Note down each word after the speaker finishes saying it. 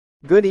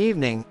Good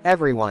evening,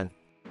 everyone.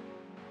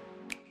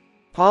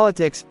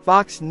 Politics.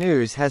 Fox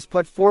News has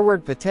put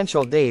forward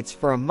potential dates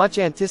for a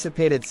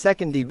much-anticipated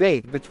second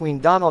debate between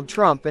Donald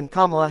Trump and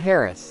Kamala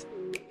Harris.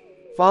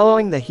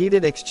 Following the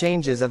heated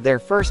exchanges of their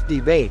first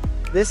debate,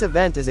 this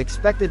event is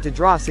expected to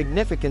draw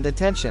significant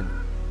attention.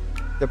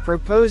 The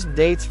proposed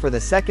dates for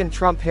the second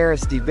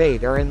Trump-Harris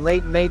debate are in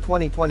late May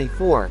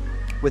 2024,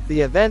 with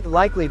the event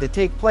likely to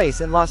take place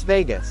in Las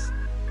Vegas.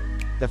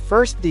 The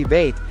first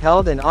debate,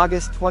 held in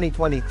August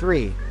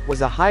 2023, was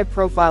a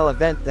high-profile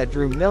event that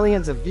drew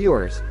millions of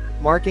viewers,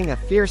 marking a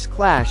fierce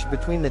clash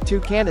between the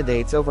two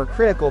candidates over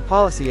critical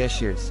policy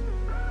issues.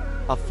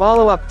 A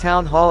follow-up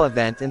town hall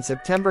event in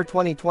September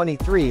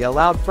 2023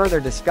 allowed further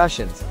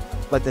discussions,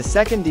 but the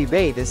second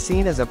debate is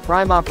seen as a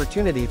prime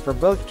opportunity for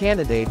both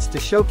candidates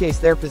to showcase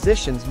their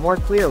positions more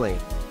clearly.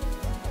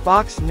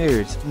 Fox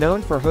News,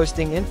 known for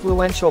hosting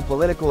influential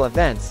political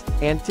events,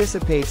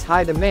 anticipates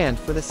high demand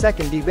for the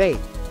second debate.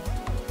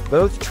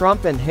 Both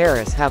Trump and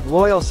Harris have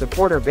loyal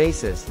supporter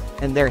bases,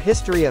 and their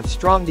history of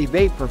strong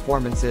debate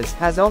performances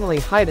has only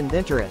heightened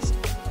interest.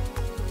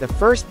 The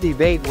first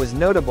debate was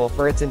notable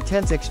for its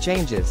intense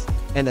exchanges,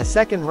 and a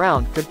second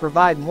round could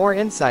provide more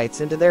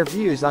insights into their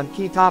views on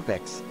key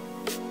topics.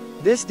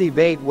 This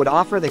debate would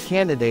offer the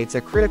candidates a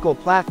critical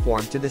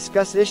platform to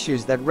discuss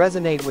issues that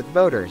resonate with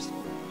voters,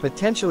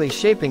 potentially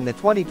shaping the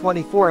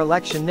 2024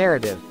 election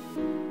narrative.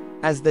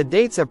 As the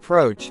dates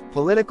approach,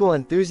 political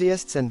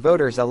enthusiasts and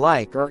voters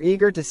alike are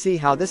eager to see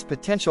how this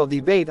potential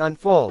debate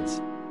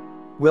unfolds.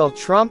 Will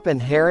Trump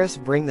and Harris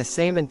bring the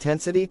same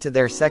intensity to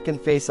their second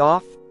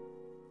face-off?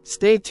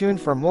 Stay tuned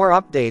for more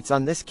updates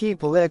on this key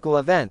political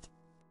event.